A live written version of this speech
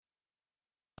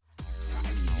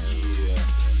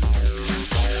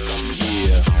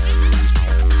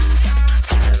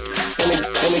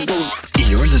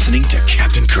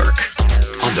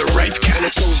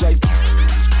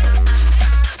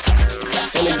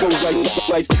And it goes like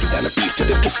break it down the beats to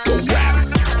the disco rap.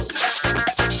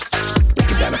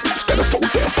 Break it down the beats that are so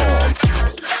damn bomb.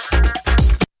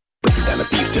 Break it down the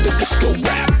beats to the disco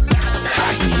rap. Ha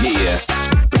yeah.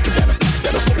 Break it down the beats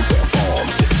that are so damn bomb.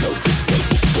 Disco, disco,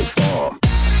 disco bomb.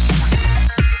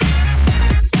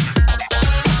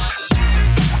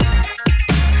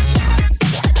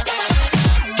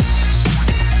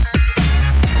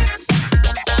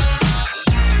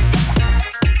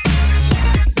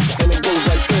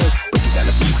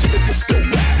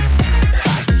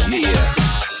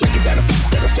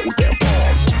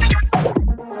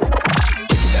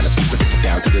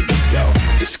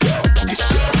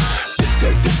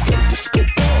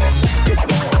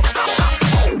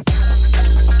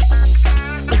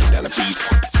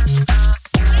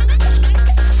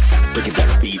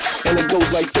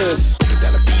 Like this. Break it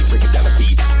down the beats, break it down the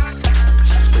beats.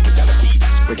 Break it down the beats,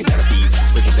 break it down the beats,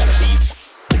 break it down the beats.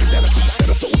 Break it down the beats that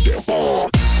are so damn bomb.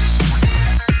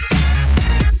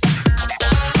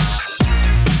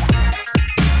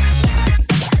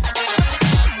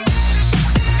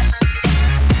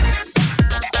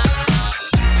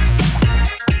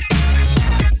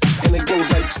 And it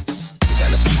goes like break it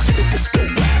down the beats to the disco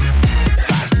rap.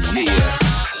 Ha yeah.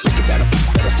 Break it down the beats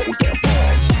that are so damn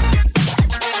bomb.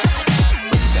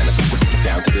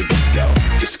 Down to the disco,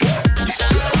 disco,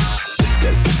 disco, disco,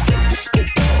 disco, disco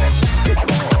bomb, disco bomb.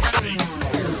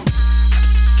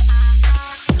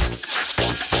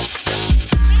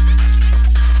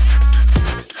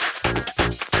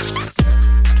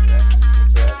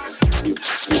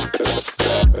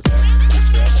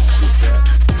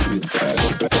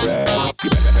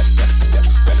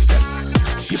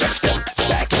 You better step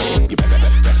back in. You better step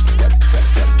back in.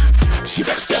 You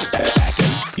better step back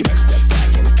in. You better step back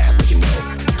in. Act like you know.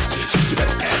 You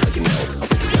better act like you know. I'm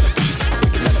breaking down the beats.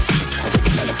 Breaking down the beats. I'm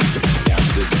breaking down the beats. Breaking down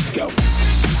to the disco.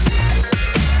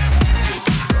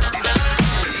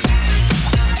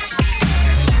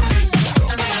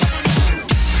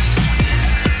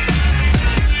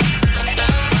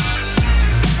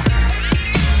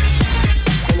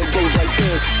 And it goes like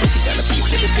this. Breaking down the beats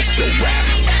to the disco rap.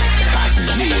 Ha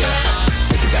yeah.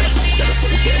 Breaking down the beats that are so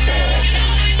damn bomb.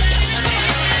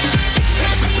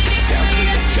 Down to the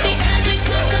disco,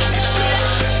 disco, disco,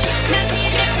 disco,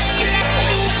 disco, disco,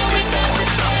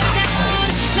 disco.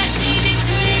 Now DJ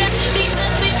play it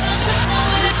because we about to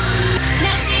order.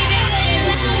 Now DJ play it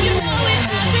loud, you know we're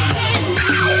about to dance.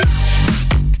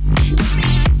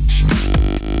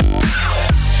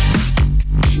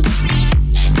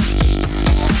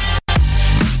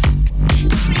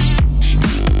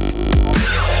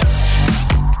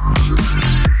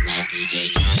 Now DJ.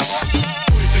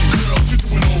 Boys and girls, you're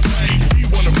doing alright. We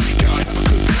wanna freak out, have a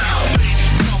good time.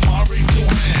 Ladies, come on, raise your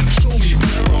hands. Show me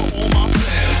where are all my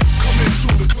fans. Come into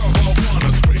the club, I wanna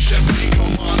spray champagne.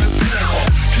 Come on, let's go.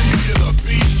 Can you hear the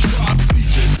beat drop?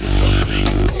 DJ with the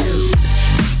bass.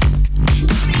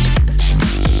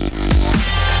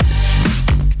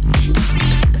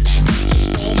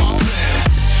 All my fans.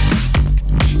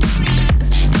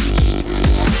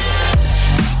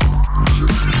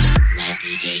 Now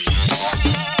DJ.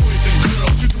 Boys and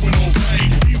girls, you're doing alright.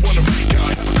 We wanna freak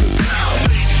out, have a good time.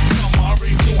 Ladies, come on,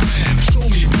 raise your hands. Show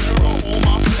me where are all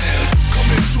my fans. Come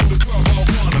into the club, I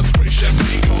wanna spray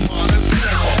champagne. Come on, let's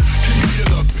go. Can you hear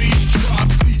the beat drop?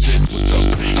 DJ with the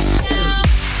bass.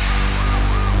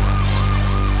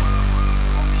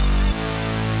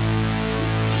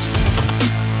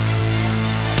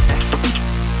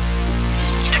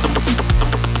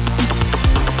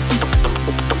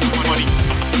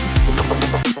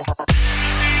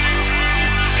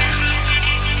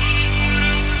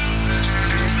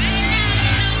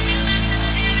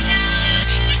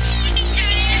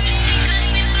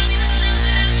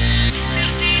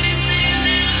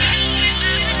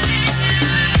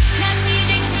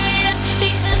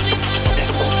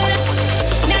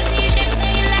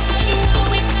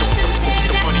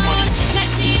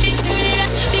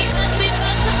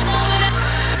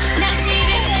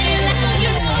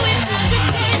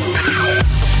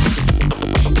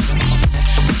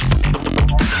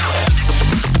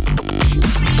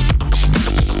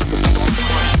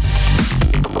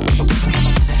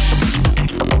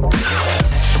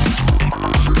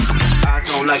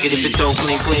 Like it if it don't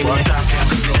clean, clean. I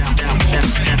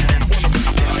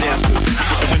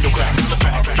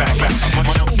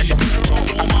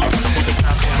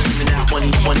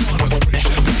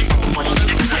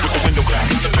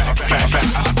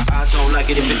don't like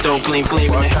it if it don't clean,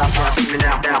 clean. When the top drop, screaming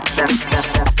out, down, down,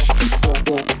 down.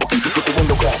 With the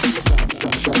window crack.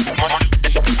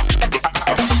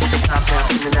 Top down,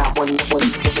 screaming out,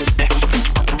 one.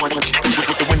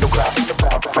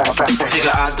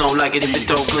 Nigga, I don't like it if it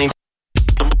don't gleam.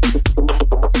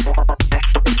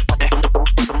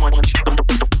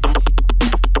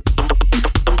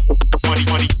 Money,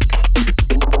 money.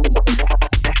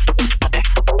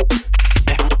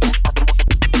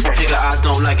 Nigga, I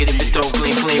don't like it if it don't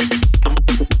gleam, gleam.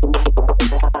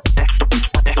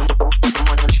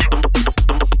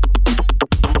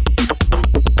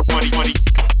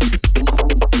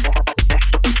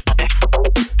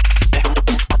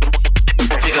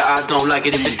 I don't like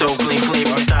it if it don't gleam, gleam.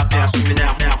 Stop now, screaming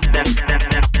out, now.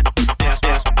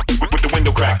 With the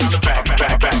window crack, back.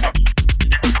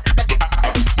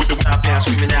 With the stop now,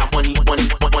 screaming out, one.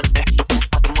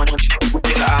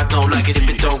 Nigga, I don't like it if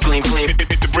it don't gleam, gleam. Hit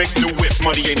the brakes, new whip,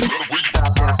 money ain't it.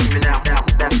 Stop now, screaming out, now.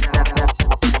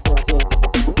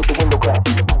 With the window crack.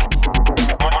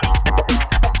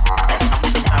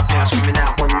 Stop now, screaming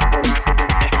out, one.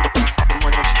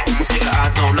 Nigga,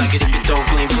 I don't like it if it don't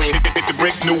gleam, gleam. Hit the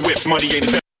brakes, new whip, money ain't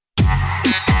it.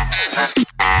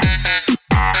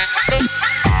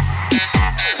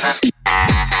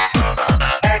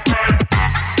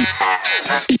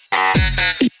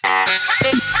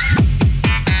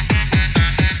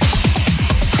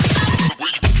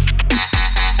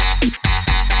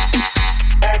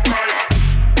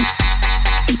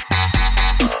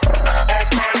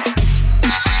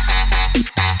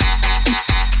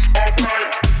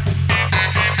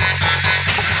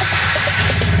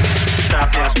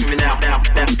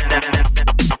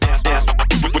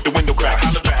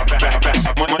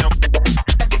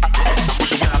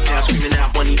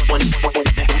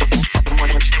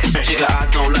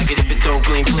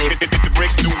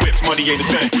 Ain't a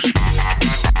thing.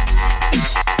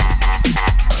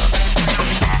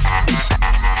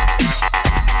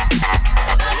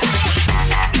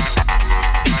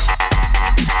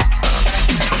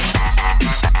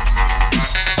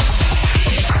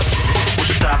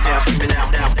 Stop now, screaming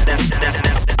out, now.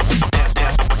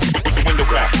 With the window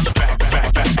crack, back.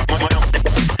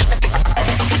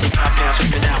 Stop now,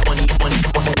 screaming out, one. With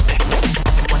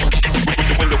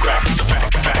the window crack,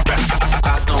 back. I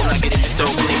don't like it if it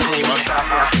don't gleam, gleam. Stop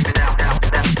now, screaming out, now.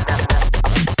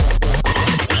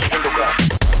 Window crack.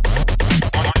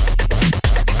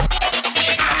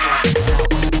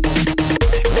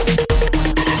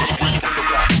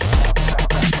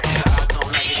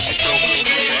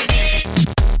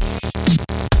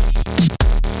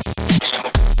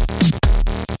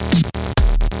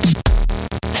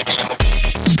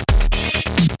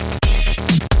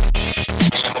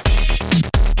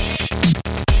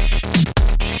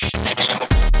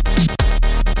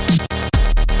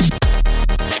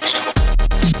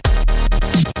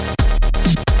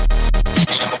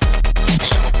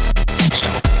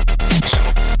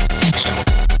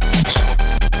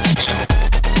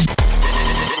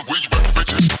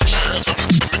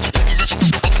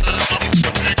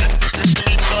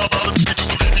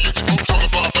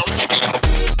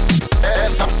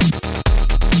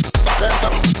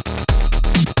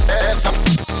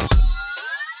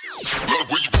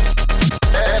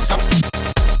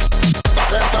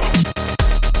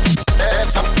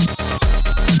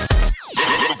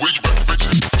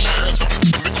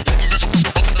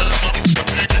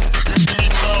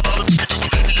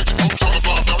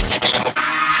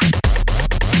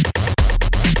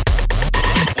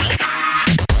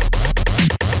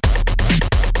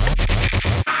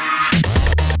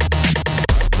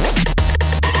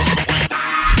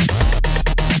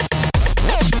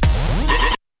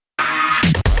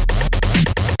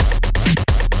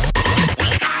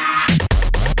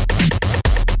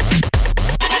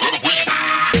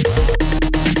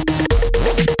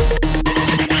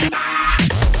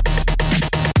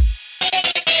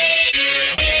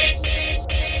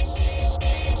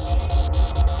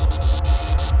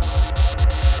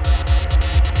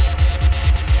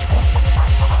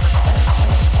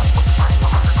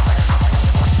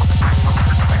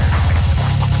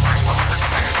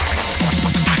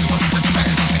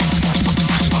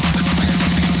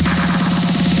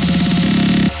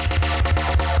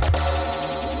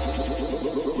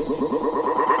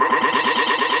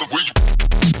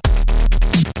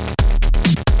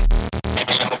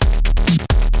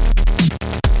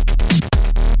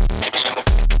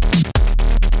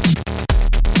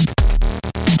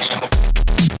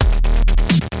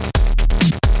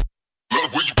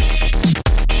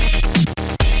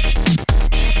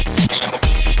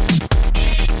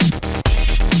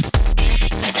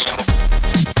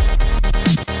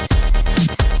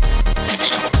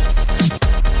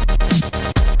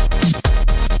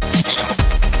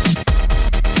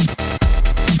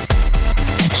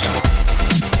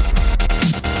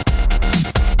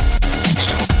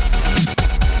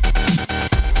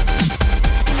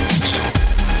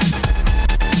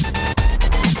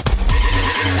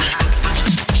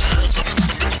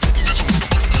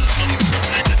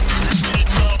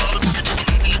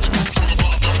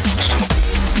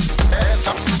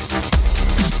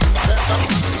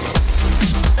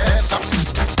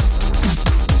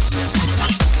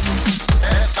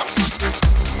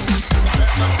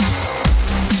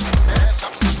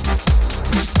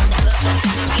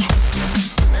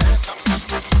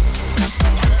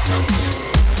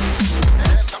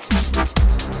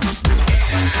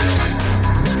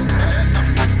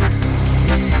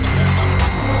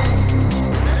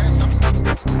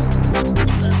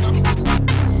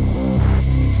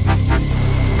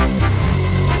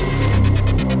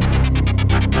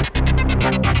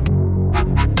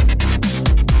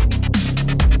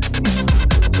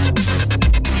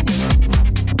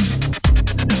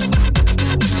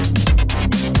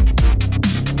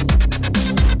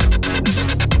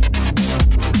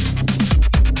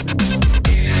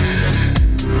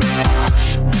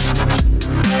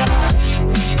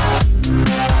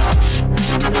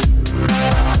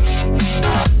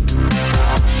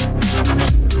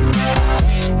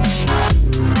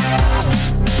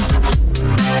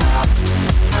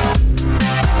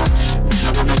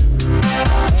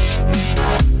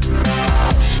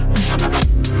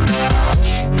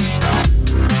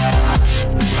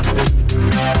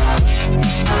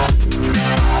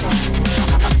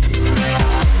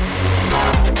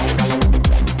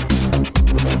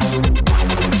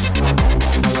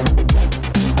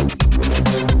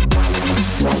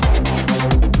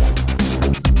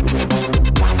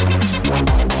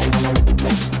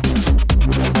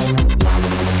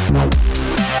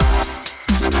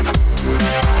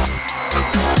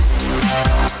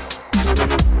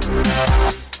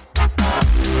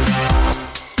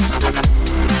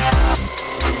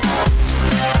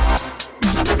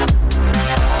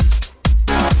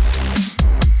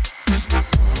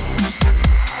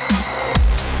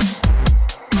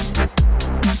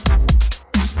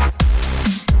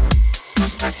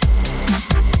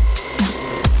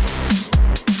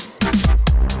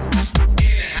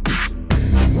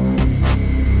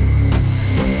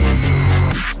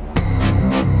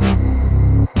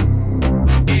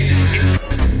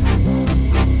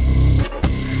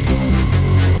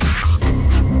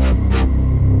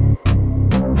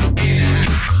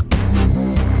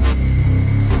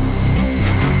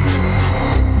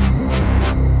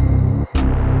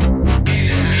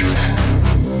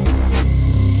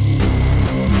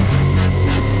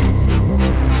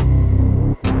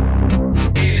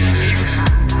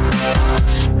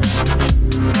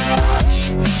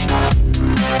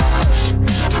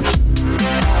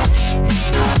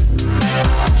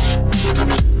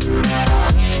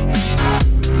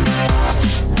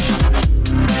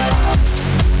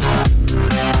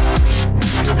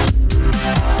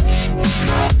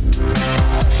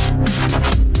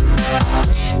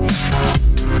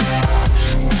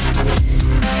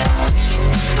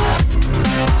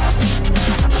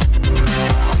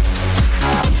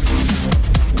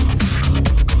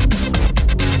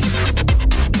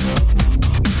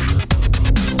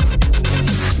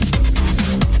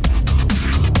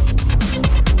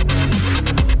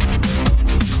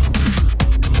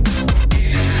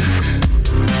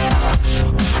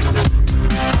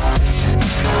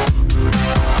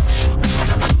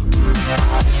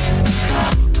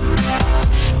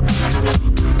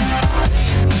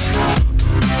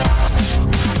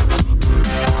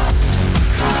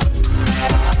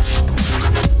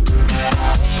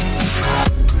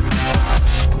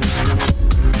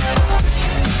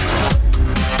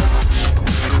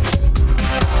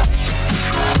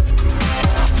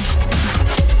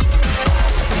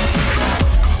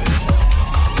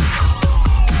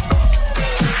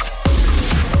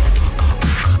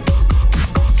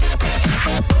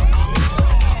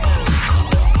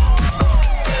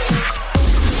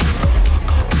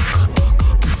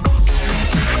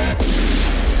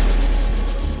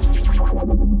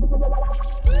 Fucking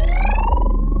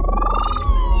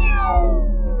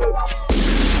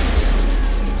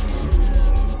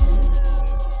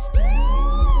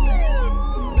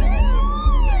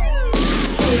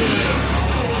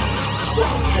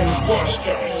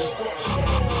bastards.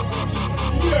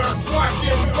 You're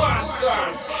fucking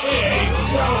bastards. Hey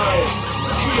guys,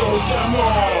 kill them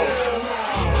all.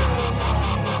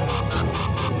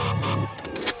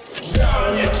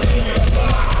 Down in your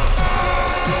blood.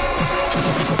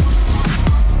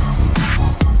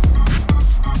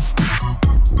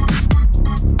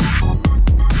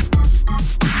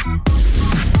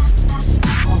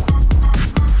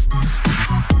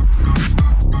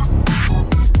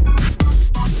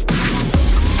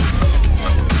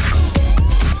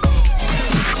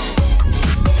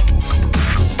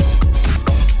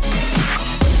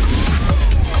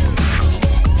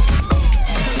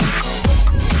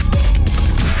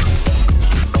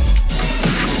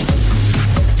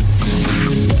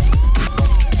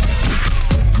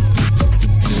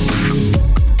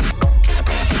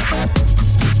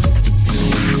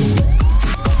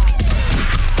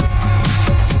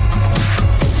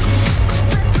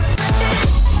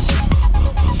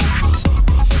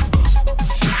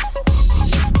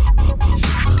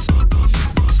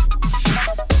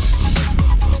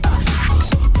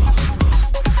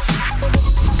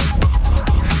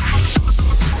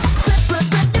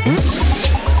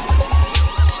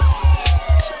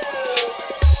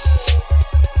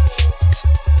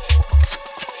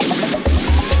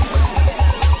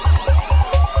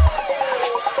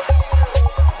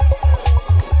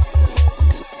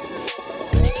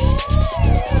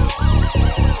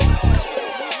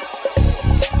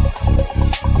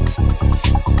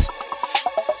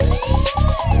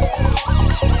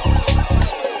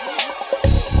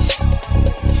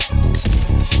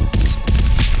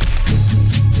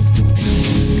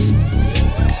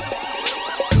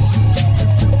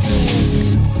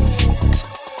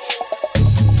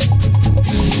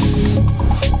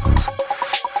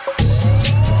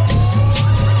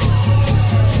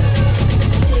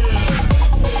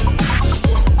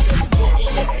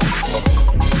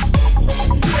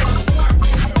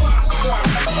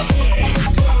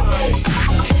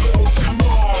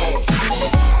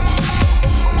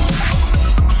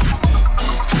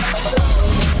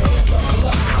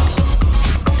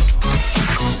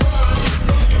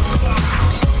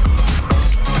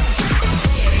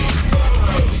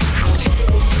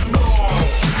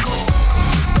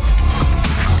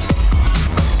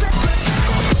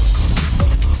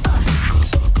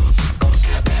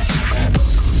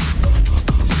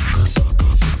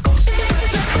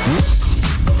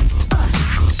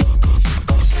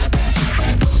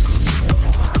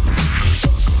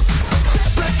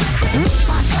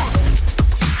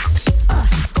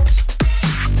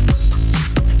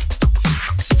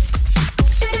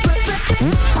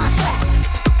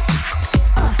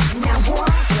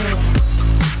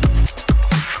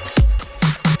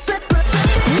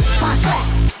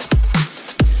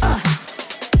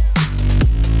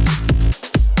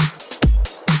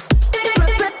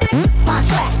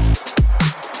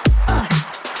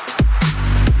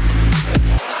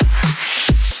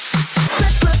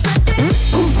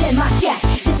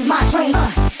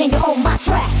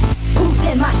 Who's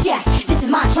in my shack?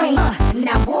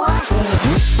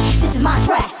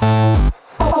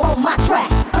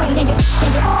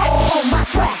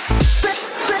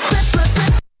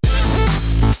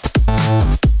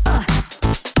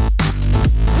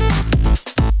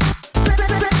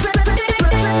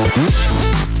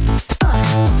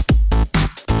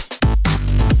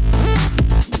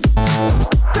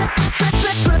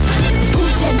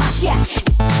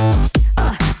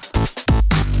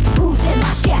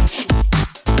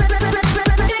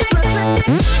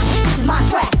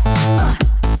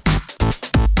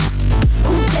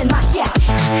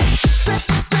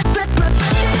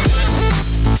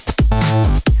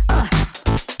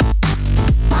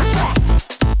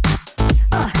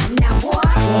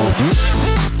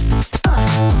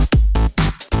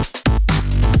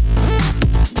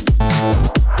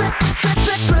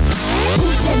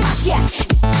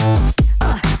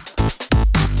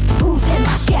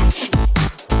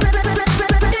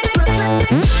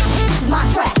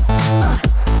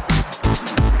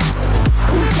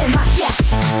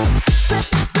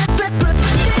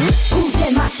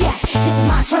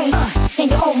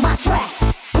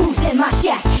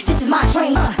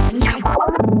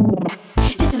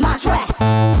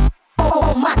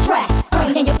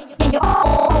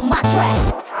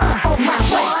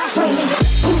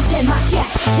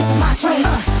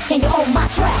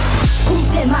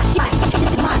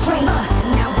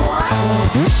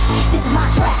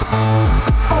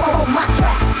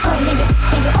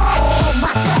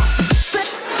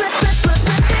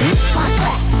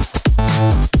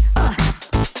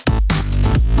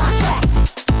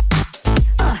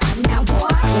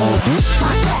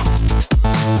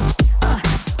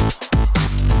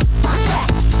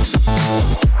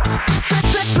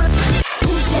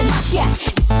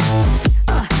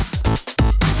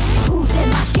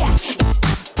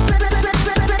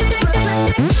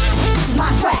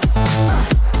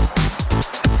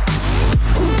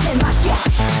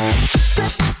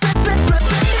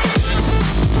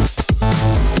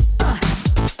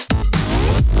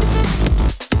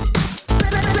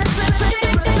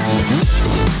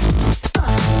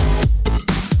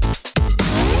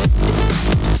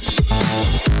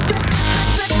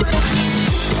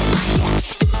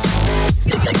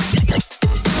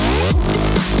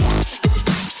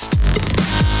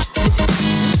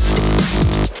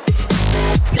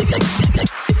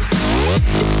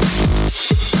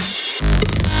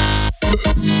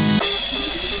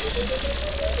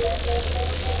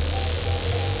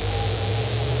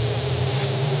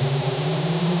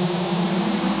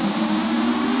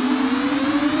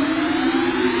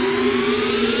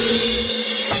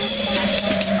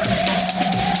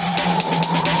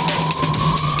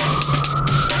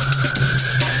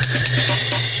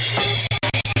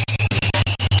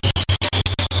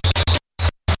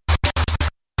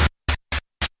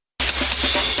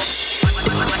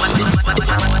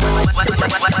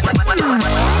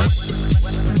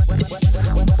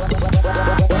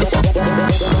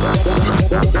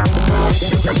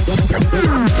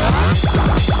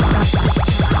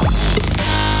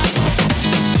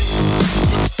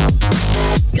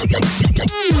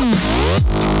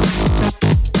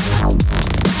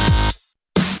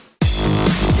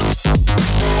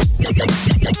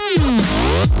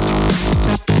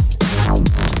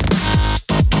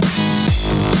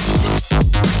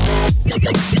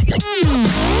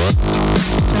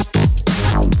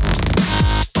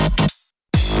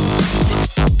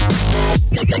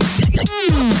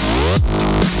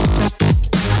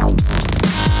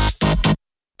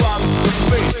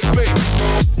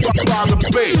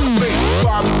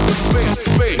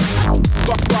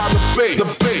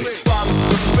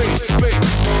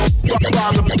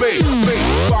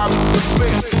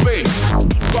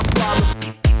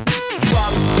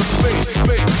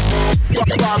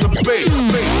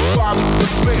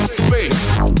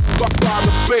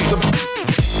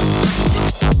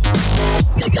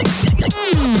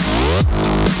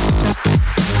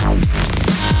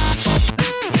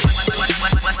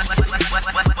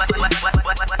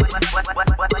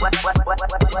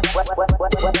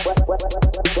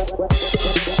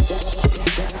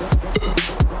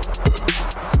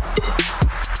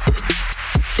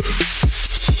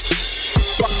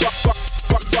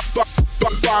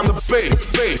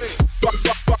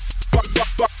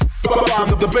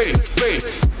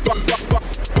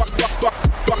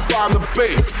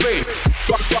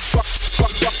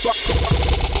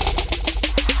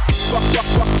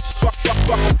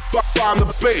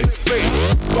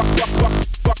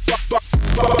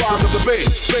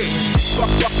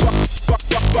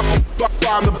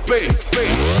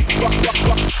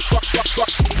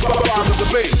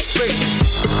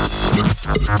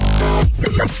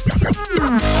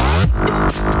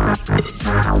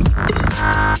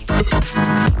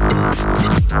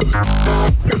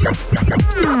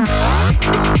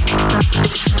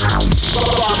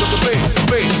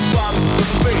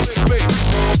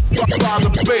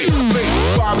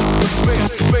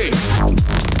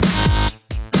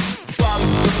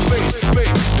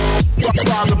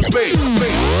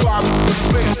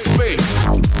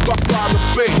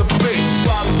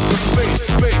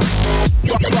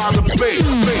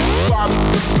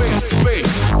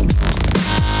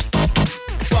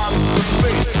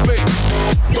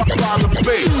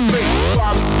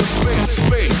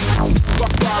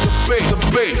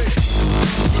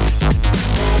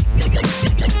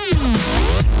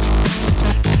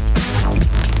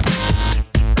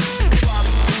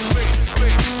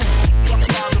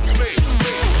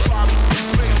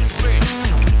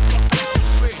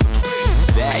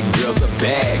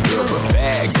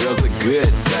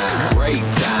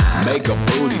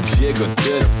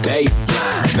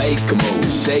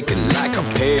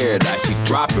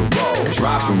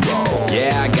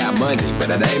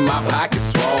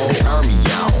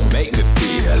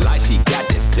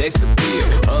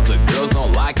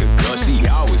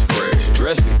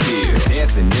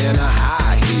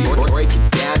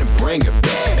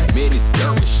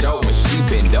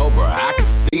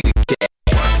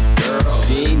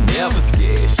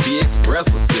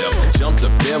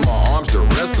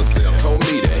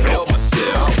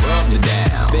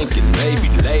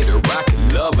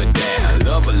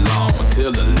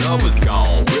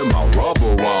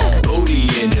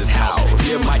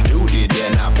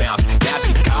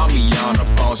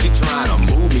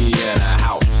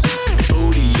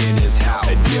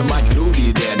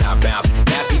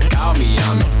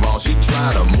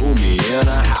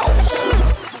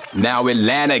 Now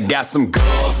Atlanta got some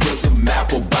girls with some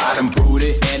apple bottom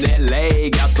booty, and LA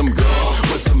got some girls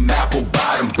with some apple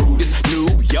bottom booties. New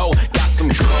York got some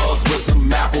girls with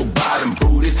some apple bottom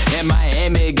booties, and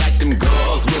Miami got them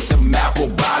girls with some apple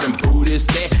bottom booties.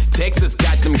 Texas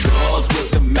got them girls with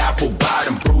some apple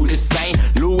bottom booties. St.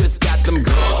 Louis got them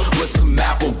girls with some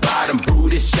apple bottom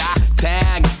booties.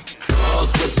 Chi-Town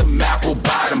girls with some apple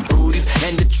bottom booties,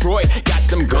 and Detroit got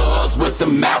them girls with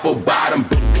some apple bottom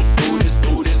booties.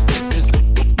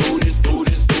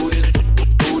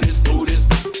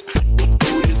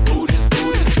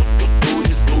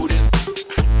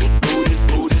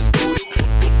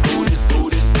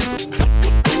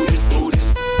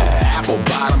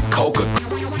 Coca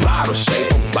bottle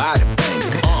shape of body bang.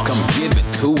 Come give it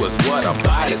to us, what a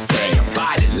body saying.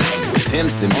 Body language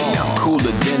tempting me. I'm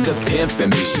cooler than the pimp in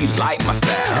me. She like my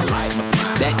style.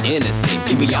 That innocent,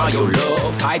 give me all your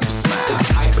love. Type of smile, the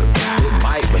type of guy. It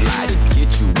might be lie to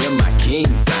get you in my king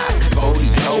size. 40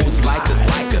 hoes like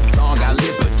a thong. I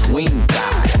live between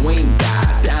thighs.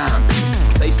 Dime piece.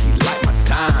 Say she like my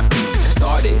timepiece.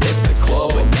 Started at the club.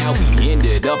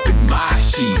 up in my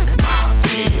sheets, my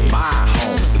bed, my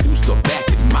home. Seduced her back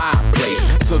at my place.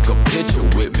 Took a picture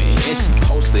with me and she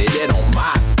posted it on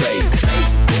MySpace.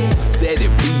 Facebook said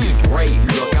it'd be a great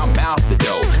look. I'm out the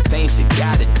door. Things you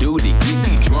gotta do to get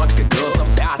me drunk. The girls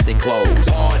about their clothes.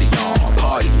 Party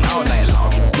all night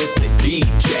long with the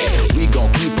DJ. We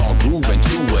gon' keep on grooving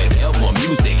to whatever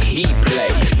music he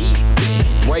play. He's been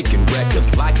breaking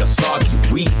records like a soggy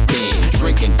weekend.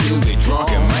 Drinking till we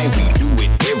drunk and man, we do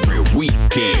it every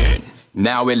weekend.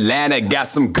 Now Atlanta got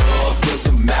some girls with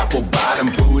some apple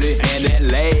bottom booty,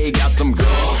 and LA got some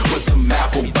girls with some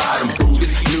apple bottom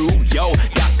booties. New York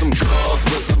got some girls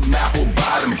with some apple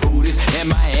bottom booties, and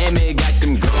Miami got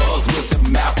them girls with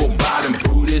some apple bottom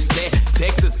booties.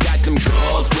 Texas got them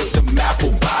girls with some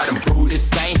apple bottom booties.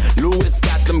 St. Louis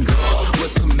got them girls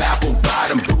with some apple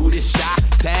bottom booties.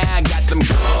 Chi-Town got them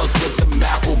girls with some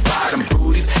apple bottom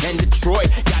booties, and Detroit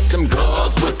got them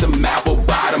girls with some apple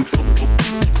bottom booties.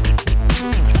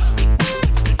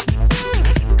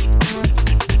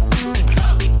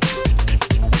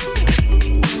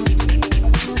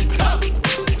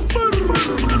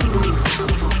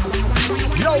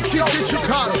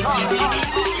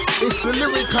 It's the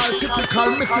lyrical,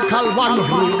 typical, mythical one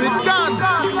who be done.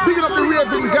 Bigging up the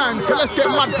raving gang, so let's get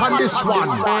mad on this one.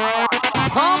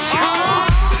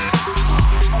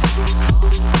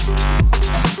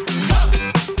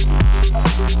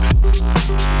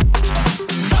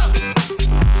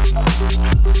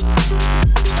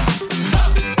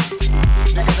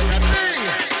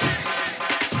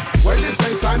 When this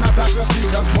bass line attacks the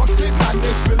speakers, must be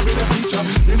madness will be the feature.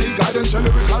 You need guidance, your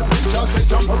lyrical preacher. Say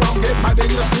jump around, get mad in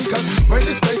your sneakers. When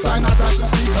this bass line attacks the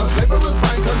speakers, laborers,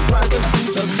 bankers, drivers,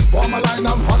 teachers. Form a line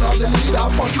and follow the leader.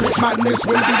 Must be madness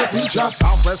will be the feature.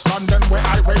 Southwest London where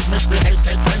I rate misbehave,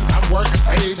 say trends and work the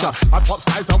stage. I pop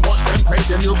size and watch them pray,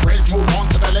 the new craze move on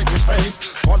to the latest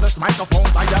phase. Cordless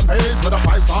microphones I am amazed with a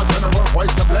 5-star general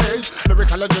voice ablaze.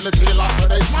 Lyrical agility lost for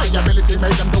days. My ability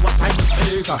made them do a Simon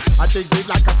Says. I dig deep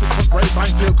like a 6-foot grave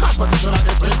and kill competition and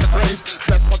it brings the praise.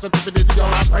 Best positivity to your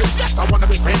praise. Yes, I wanna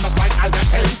be famous like Isaac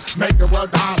Hayes. Make the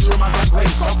world dance, humans and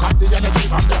grace. Soak up the energy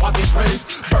from the hottest rays.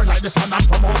 Burn like the sun and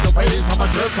promote the ways of a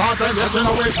drill sergeant. Yes, you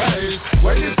know it pays.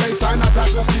 When this bass line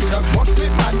attacks the speakers, must be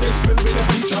madness will be the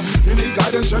feature. You need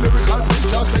guidance, your lyrical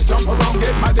preacher. Say jump around,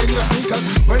 get mad in your sneakers.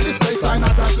 When this bass line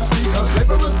attacks the speakers,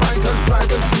 laborers, bankers,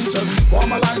 drivers, teachers.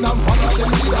 Form a line and follow the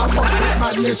leader. Must be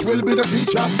madness will be the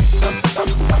feature.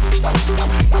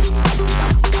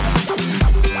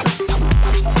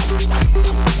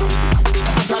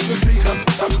 Attach the speakers.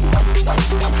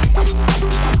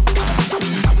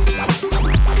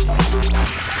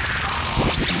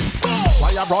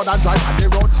 Fire broad and drive on the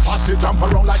road. Hustle jump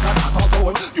around like an assault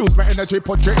toad. Use my energy,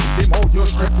 put you in the mode.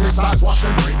 Use script, stars, wash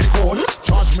and bring the code.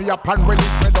 Charge me up and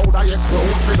release me load. I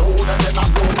explode, reload, and then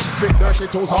I'm load. Spit dirty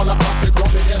tools all across the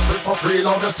globe. They get straight for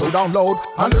freeloaders to download.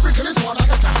 And lyrically sword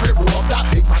like a cash me rope. That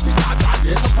big matty card,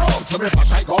 it's a probe. To me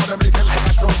flash like God, I'm leaking like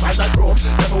a stroke. Ride like chrome,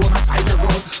 never on the side of the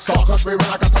road. Stalkers we when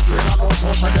I got a trailer load.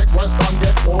 Social networks done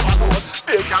get overload.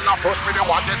 They can approach me, they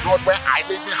want that road. Where I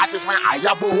leave me hatches, where I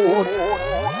abode.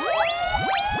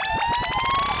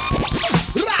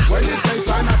 When this bass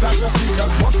line attacks the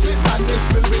speakers, must be madness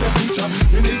will be the feature.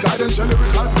 You need guidance, your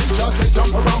lyrical preacher. Say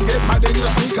jump around, get mad in your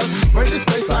sneakers. When this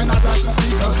bass line attacks the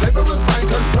speakers, laborers,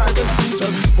 bankers, drivers,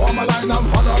 teachers. Form a line and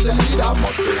follow the leader.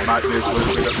 Must be madness will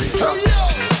be the feature.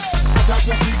 Attach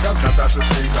the speakers, attach the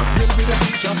speakers, will be the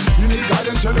feature. You need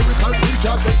guidance, your lyrical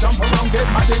preacher. Say jump around, get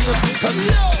mad in your sneakers.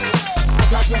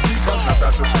 Attach the speakers,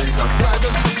 attach the speakers,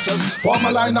 drivers, teachers. Form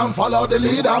a line and follow the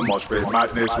leader. Must be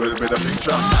madness will be the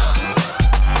feature.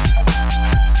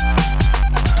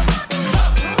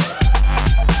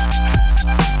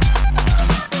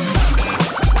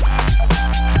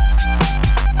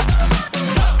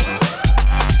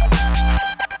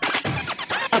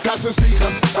 Attach the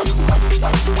speakers.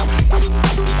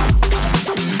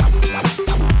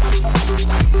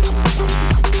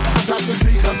 Attach the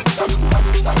speakers.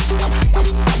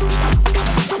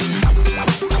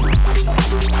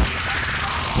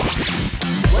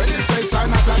 When this bass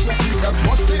line attach the speakers,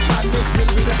 must be madness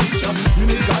will be the feature. You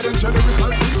need guidance, your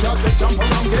lyrical preacher. Say jump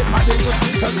around, get mad in your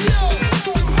sneakers.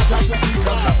 Attach the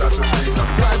speakers, attach the speakers.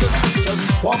 Drivers, teachers.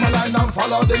 Form a line and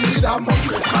follow the leader. Must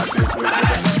be madness will be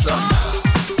the feature.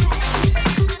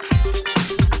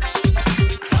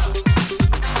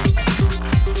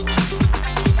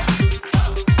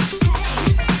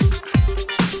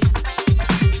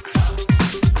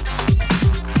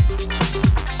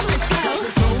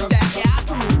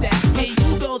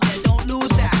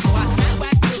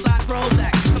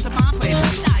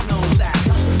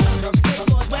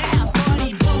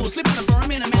 Slip on the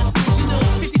berm in a mess. You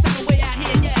know,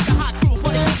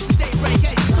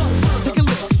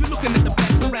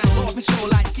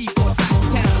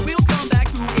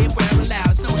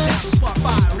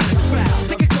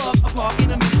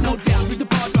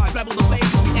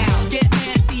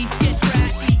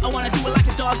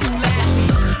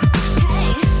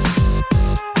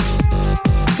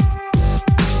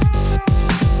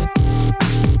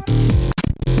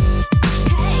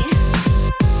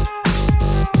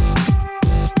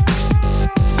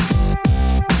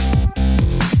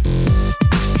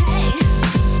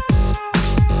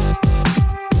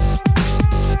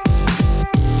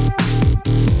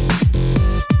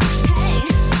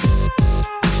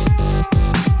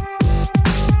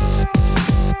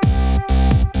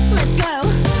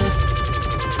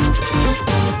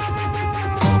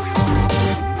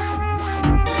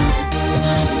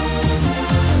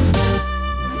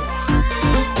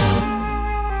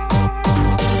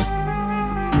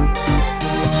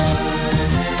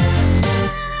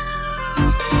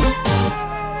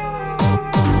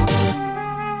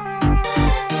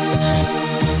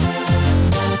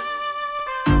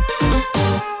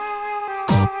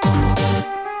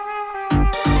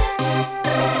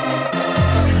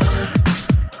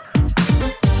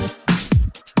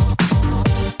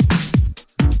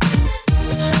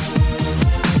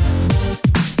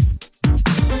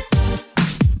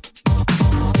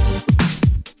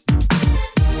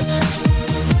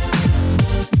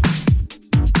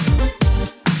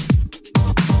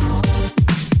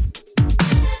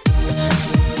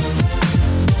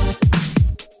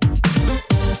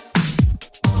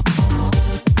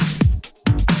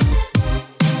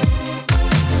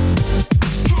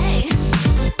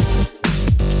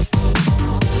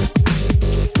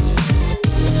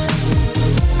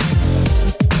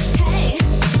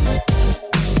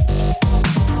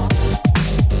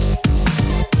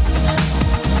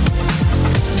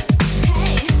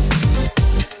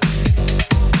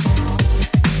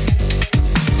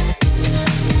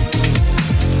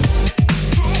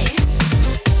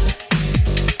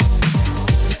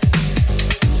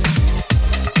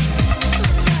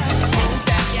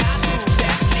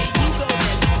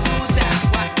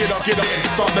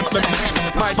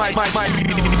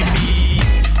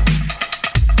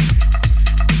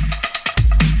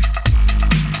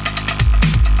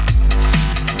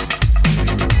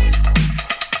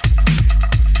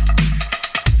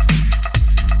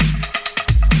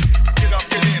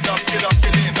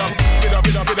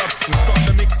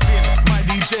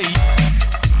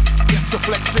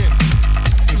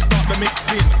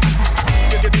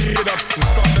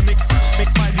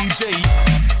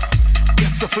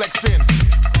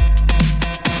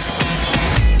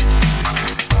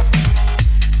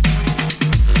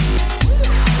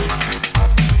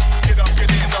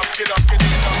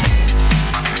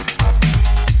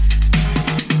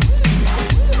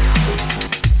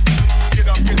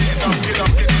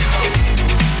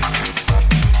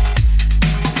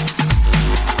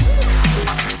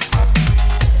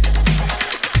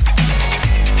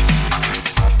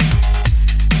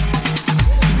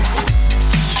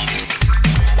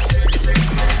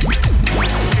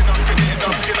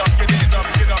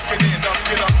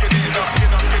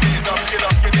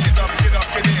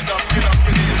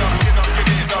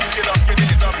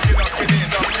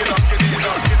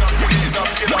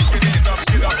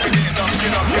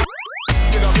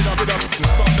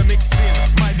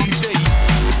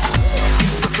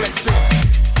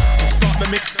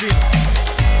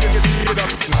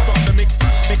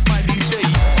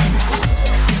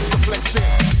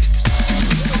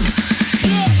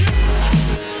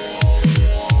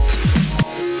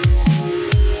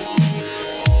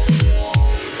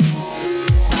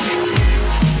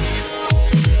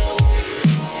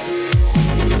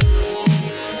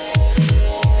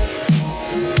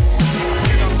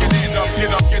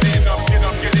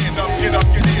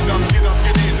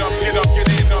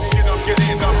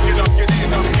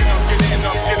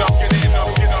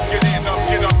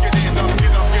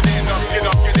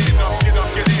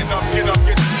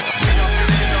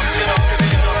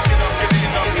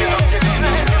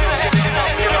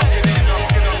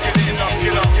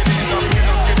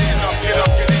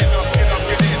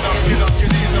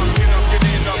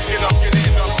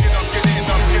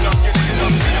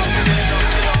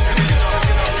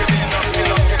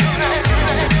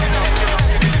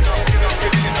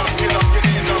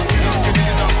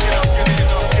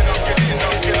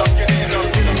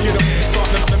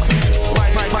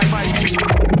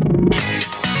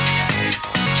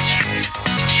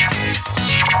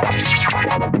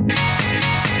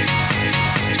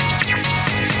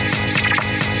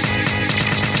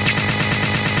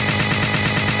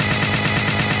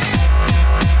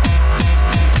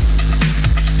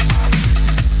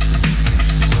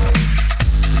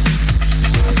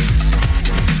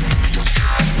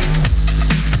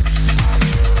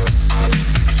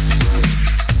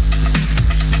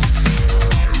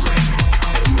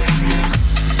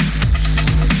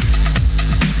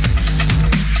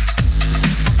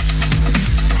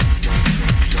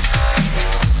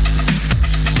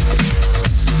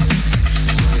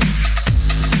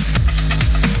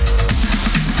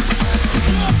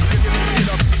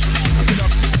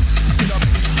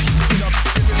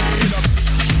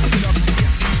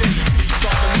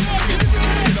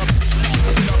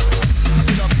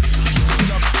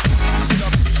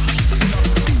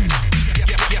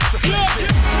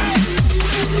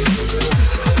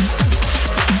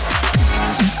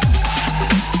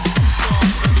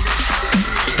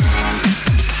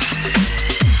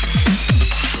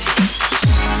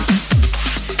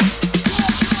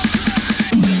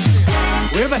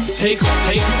 take off,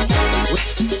 take off.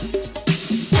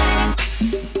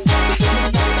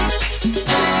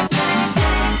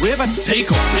 We're about to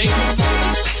take off, take off.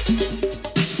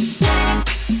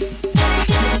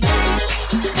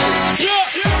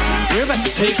 We're about to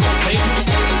take off, take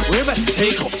off. We're about to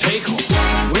take off, take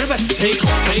off. We're about to take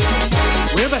off, take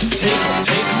off. We're about to take off,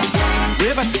 take off.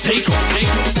 We're about to take off, take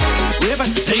off. We're about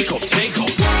to take off, take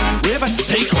off. We're about to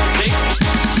take off, take off.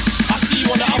 I see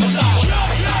you on the other side.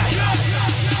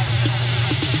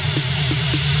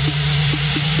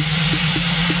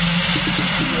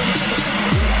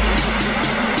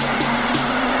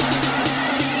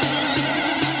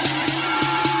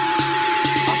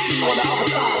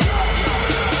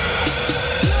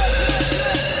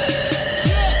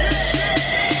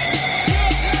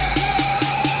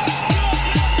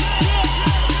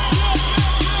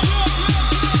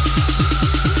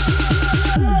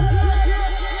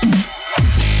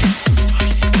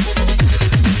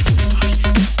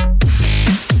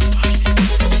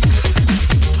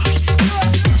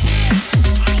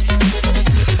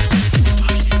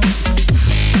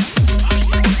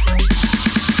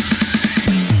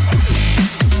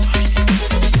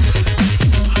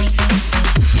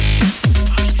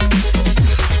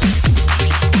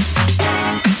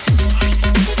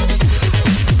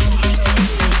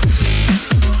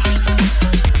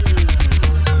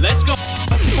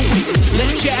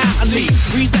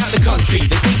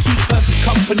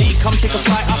 come take a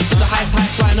flight up to the highest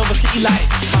height, flying over city lights.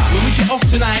 When we jet off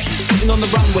tonight, sitting on the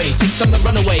runway, take some the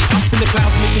runaway, up in the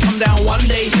clouds, make me come down one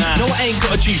day. No, I ain't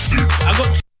got a G-suit, I got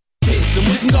kids, and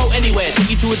we can go anywhere.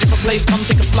 Take you to a different place, come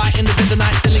take a flight in the dead of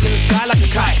night, sailing in the sky like a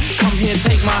kite. Come here and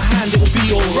take my hand, it will be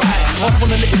alright. Off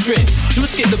on a little trip to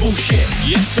escape the bullshit.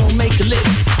 Yeah. So make a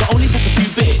list, but only pack a few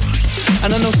bits. And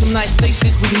I know some nice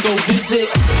places we can go visit.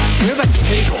 We're about to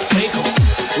take off, take off.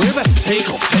 We're about to take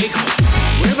off, take off.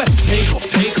 We're about to take off,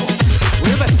 take off.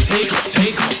 We're about to take off,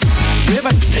 take off. We're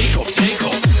about to take off, take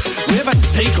off. We're about to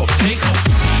take off, take off.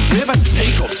 We're about to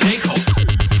take off, take off.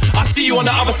 I'll see you on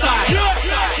the other side.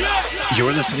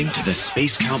 You're listening to the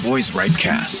Space Cowboys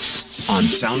Rightcast on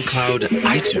SoundCloud,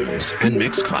 iTunes, and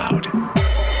Mixcloud.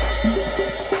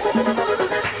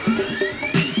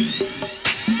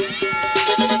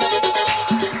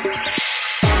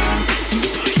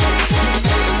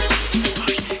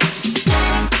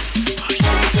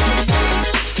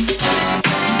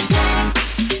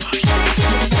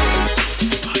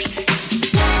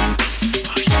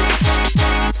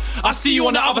 I'll see you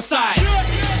on the other side.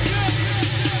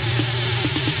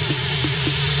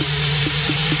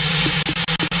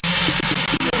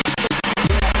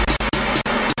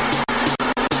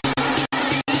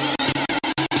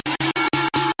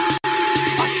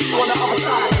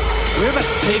 We're about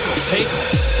to take off, take off.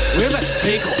 We're about to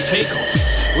take off, take off.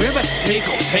 We're about to take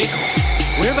off, take off.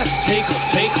 We're about to take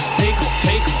off, take off, take off,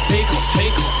 take off, take off,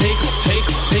 take off, take off, take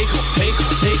off, take off, take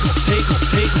off, take off, take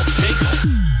off, take off, take off.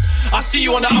 I'll see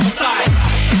you on the other side.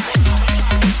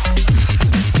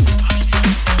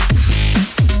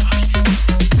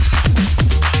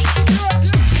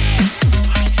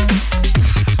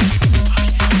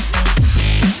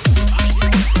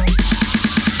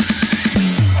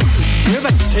 We're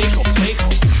about to take off, take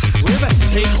off. We're about to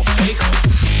take off, take off.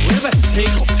 We're about to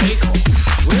take off, take off.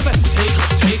 We're about to take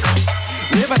off, take off.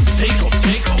 We're about to take off,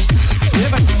 take off. We're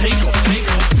about to take off,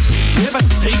 take off. We're about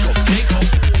to take off, take off.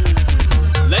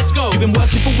 Let's go. You've been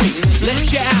working for weeks. Let's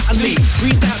jet out and leave.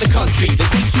 Breeze out the country. They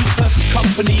say two's perfect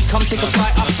company. Come take a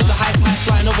flight up to the highest height,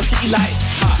 flying over city lights.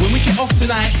 When we jet off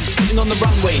tonight, sitting on the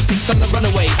runway, take some the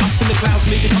runaway, up in the clouds,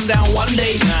 maybe come down one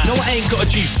day. No, I ain't got a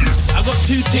G-suit. I got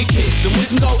 2 tickets, and we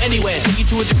can go anywhere. Take you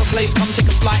to a different place. Come take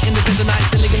a flight in the dead of night,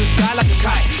 sailing in the sky like a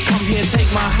kite. Come here and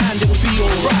take my hand, it will be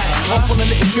alright. Off on a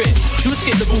little trip to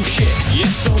escape the bullshit.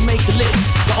 Yeah. So make a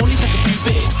list, but only pack a few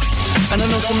bits. And I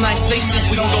know some nice places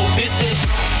we can go visit.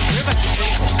 We're about to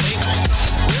take off, take off.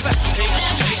 We're about to take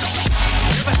off, take off.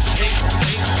 We're about to take off,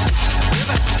 take off. We're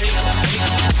about to take off, take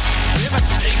off. We're about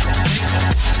to take off, take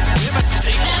off. We're about to take off, take off. We're about to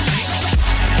take off, take off.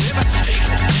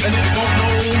 And if you don't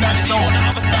know, now you know. On the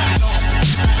other side.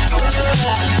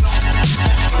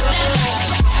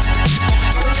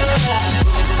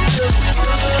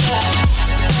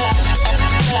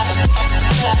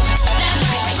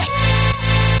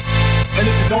 And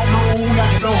if you don't know,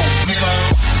 now you know.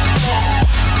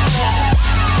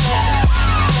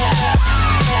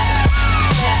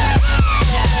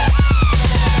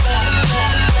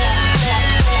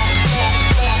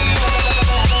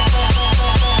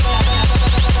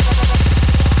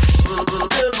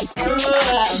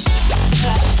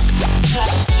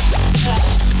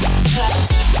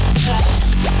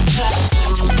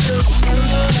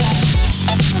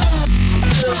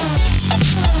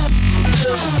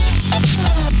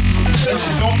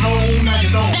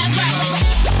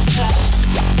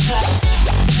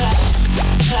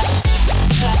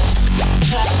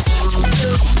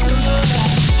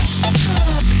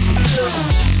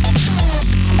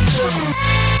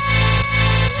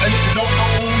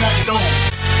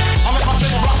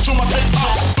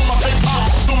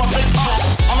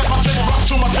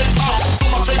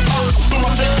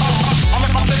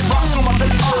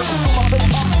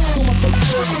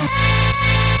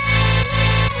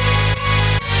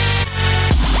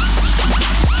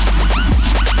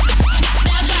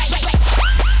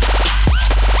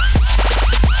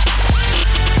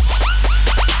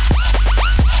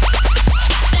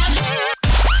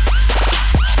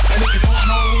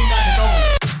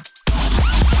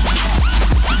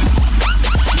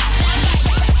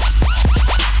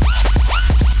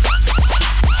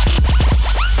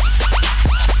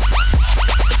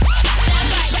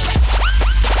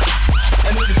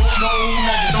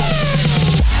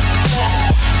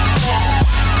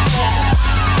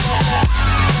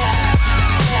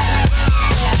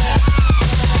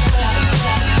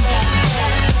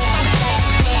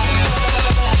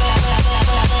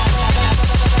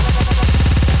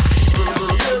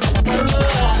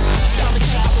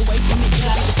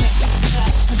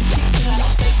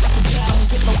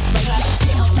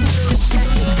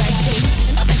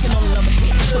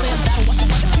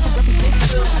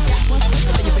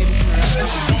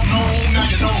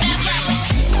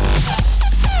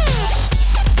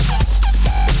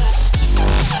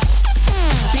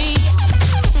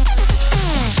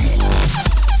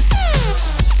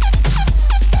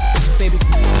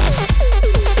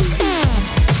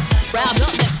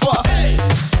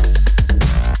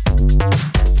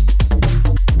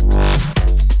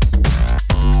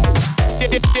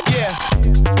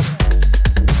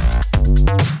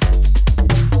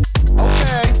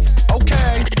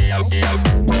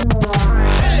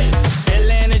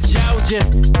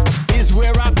 is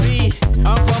where I be.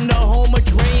 I'm from the home of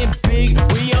Dre and Big.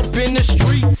 We up in the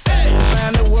streets,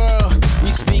 around the world.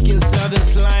 We speaking Southern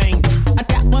slang. I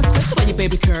got one question for you,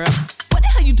 baby girl. What the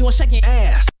hell you doing shaking your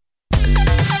ass?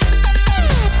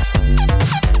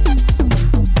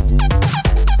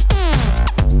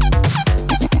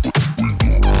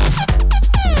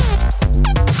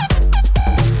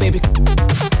 Baby.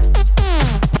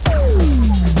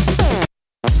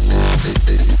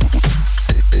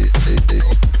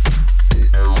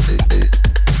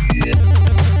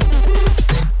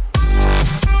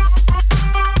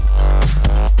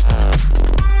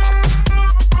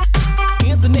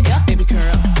 Hands in the air, baby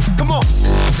girl. Come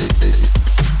on.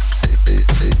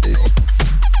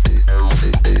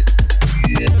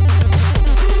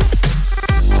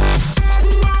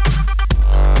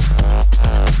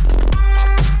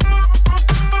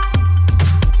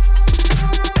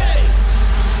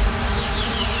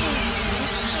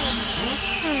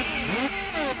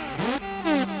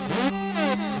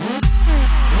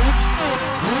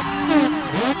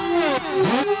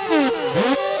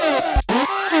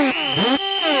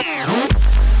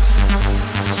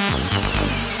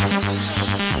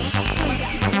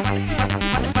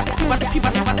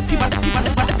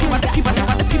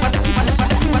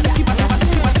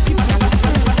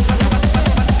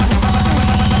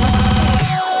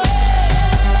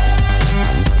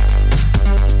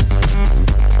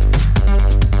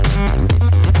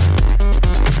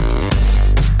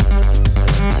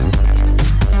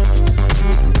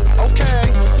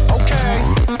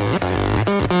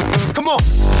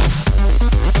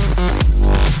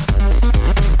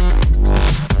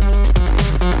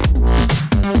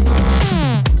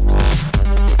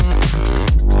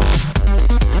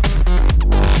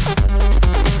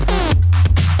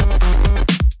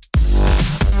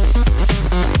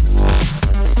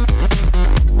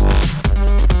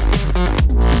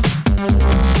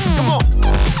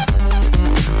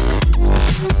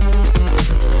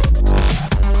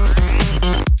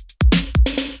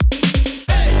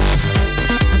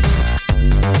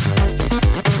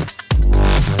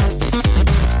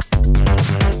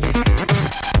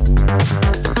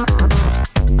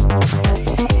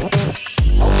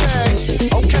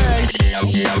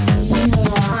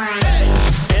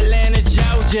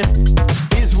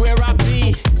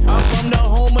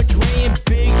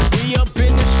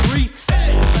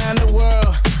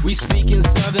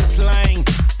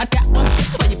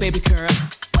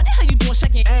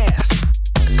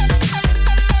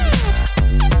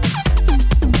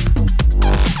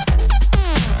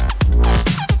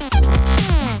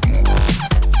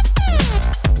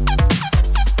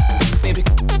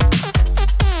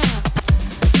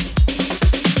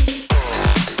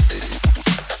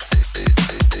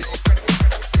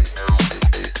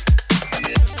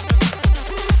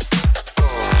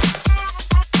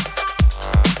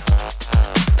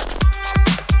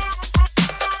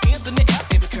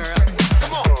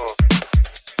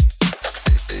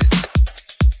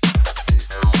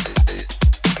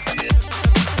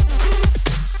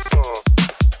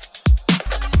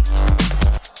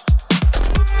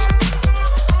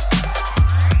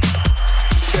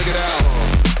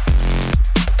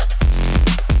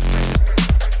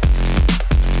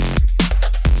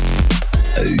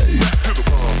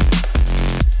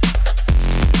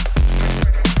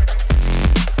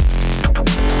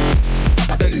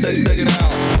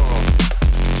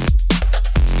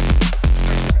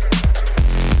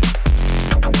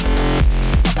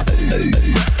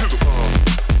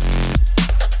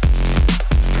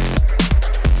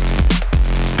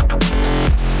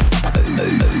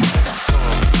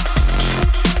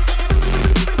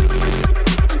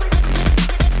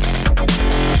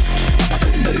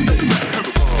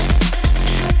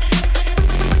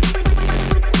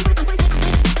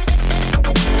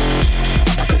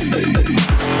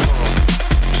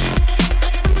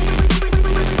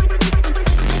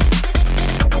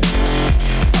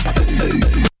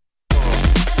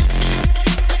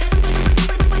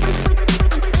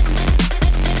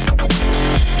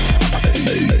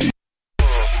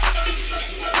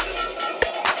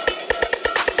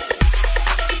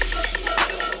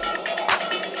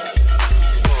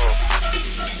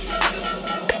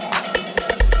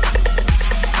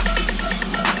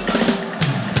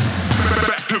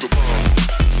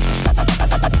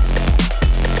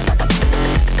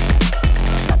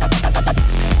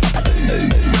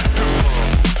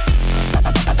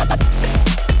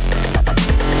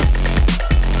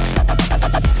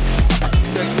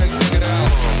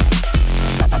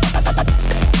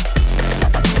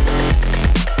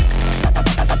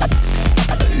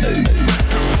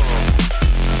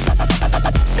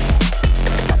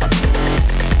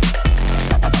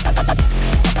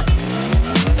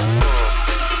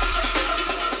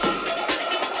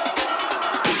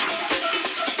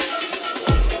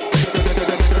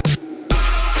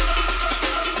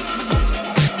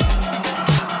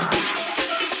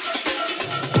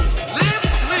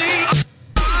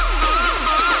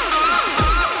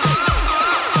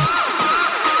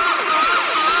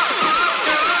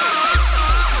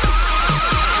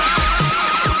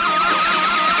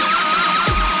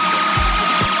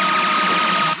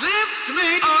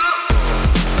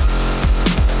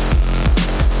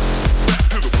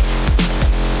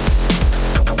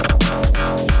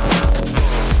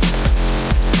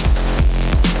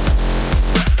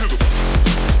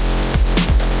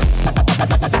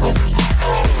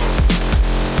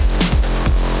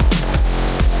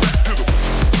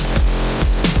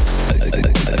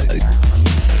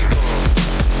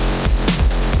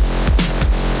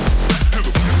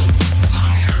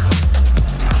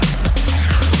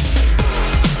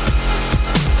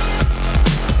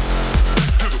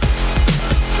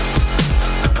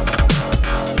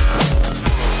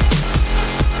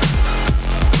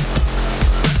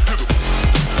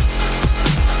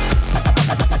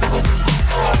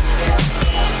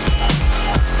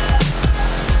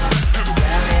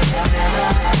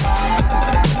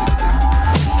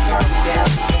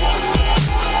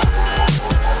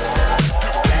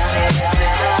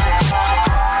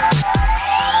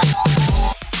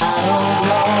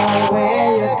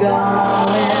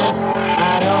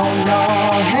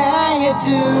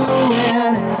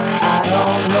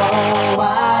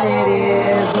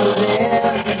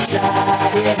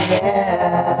 in here.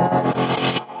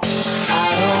 I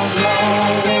don't know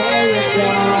where you're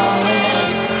going.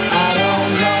 I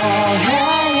don't know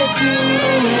how you're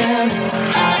doing.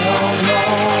 I don't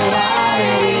know what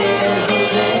it is that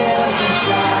lives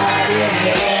inside your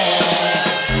head.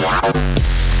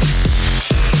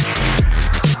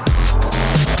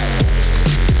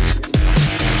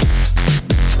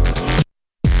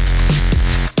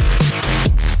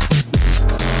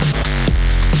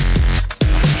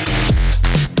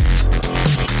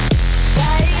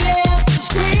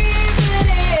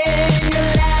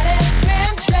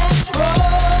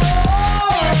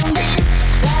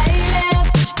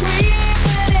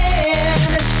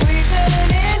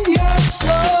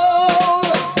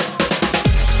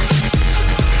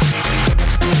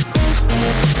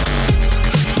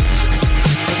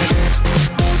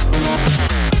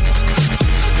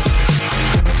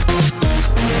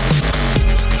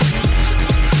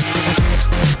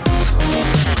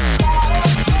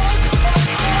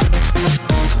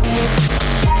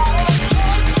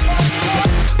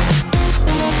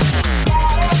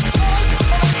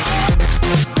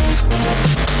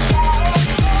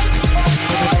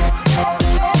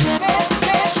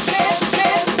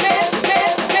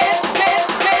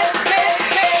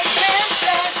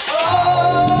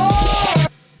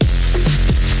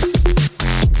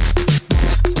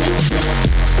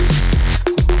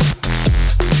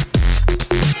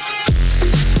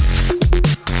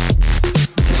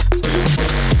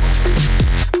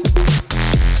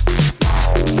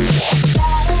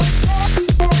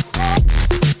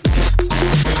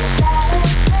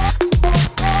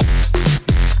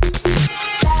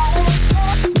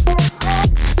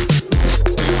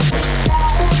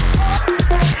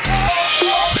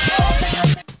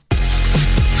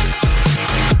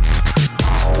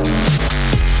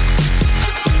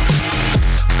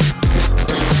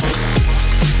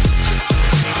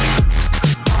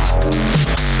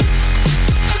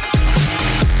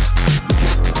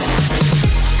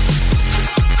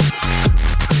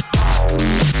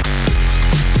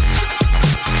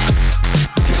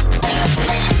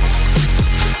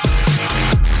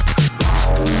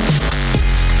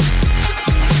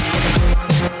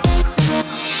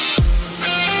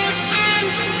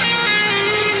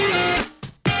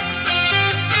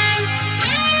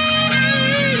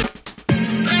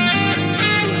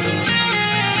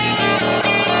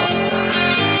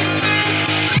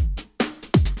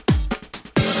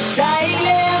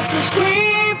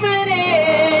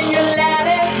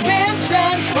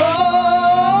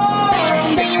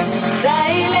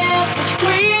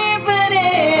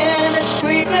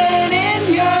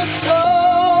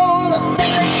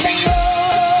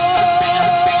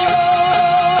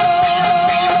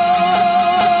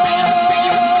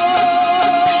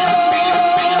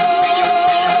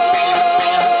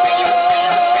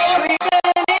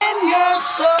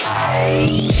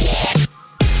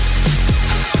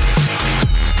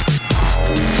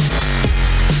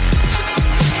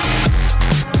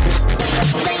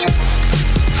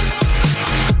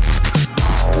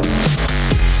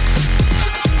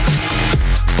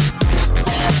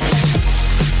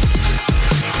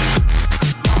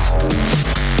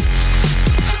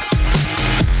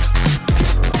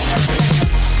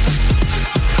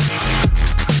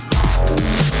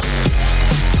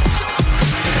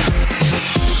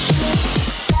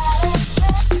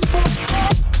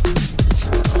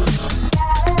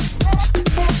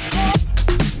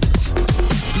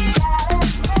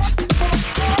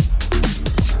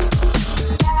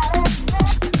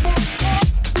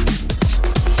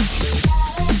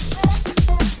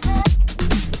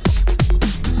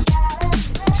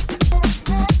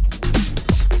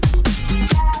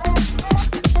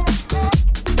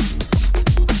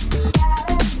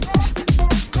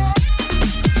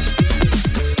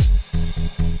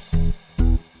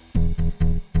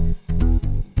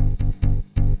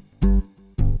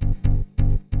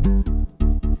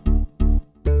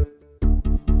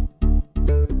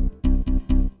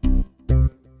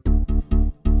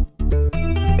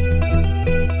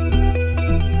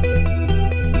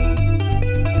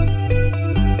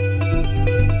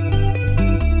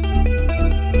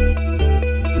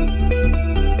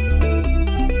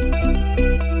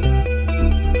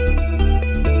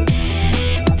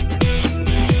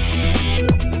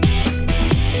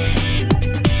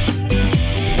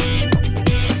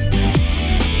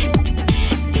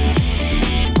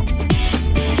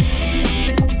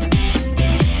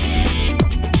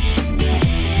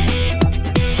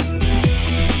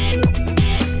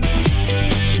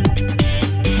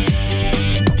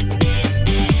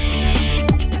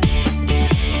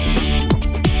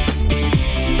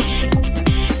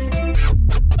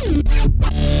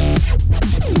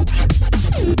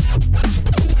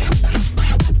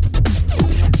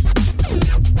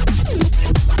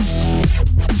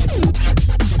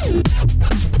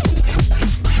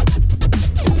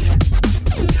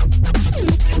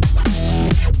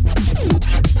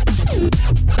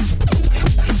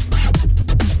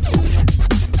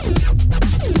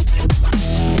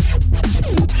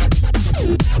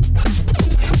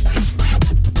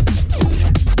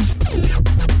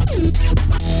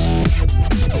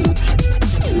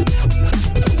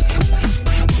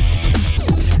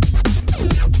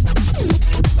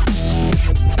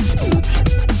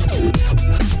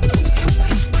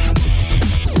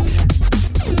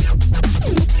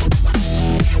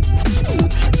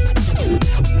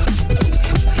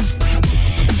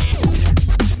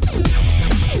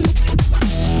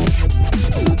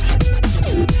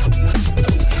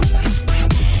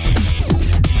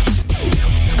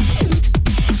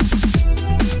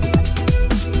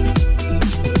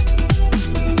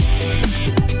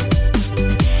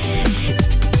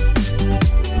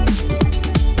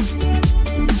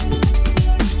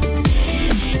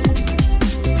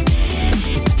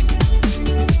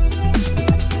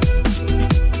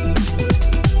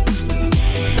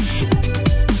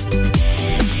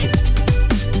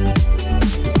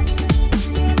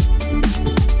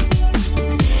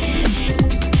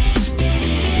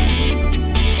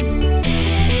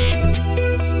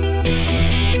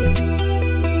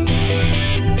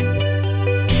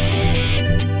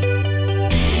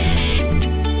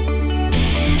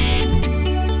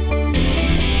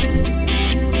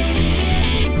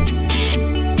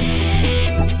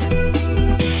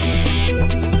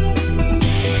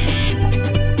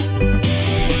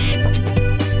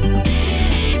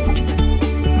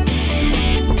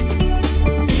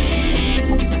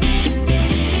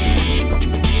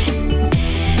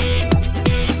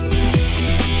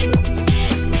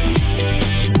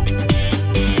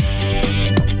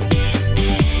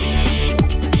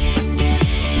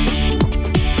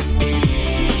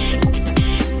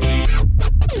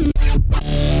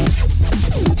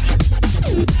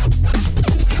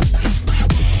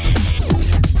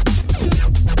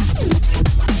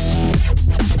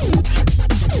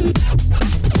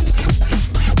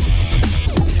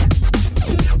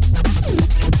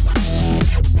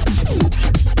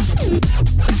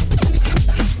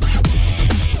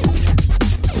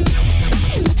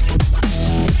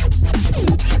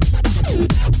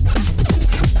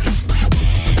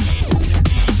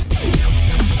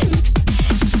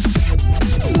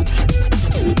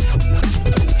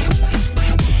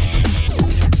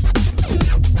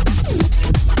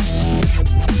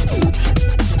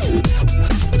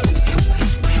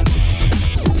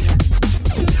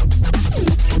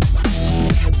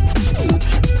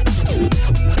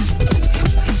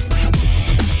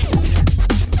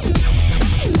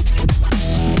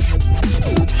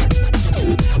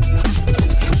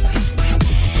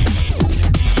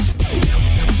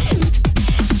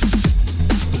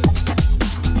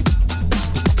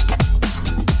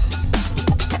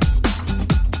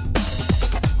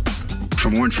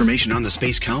 more information on the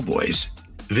Space Cowboys,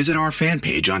 visit our fan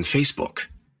page on Facebook.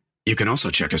 You can also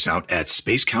check us out at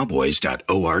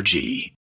spacecowboys.org.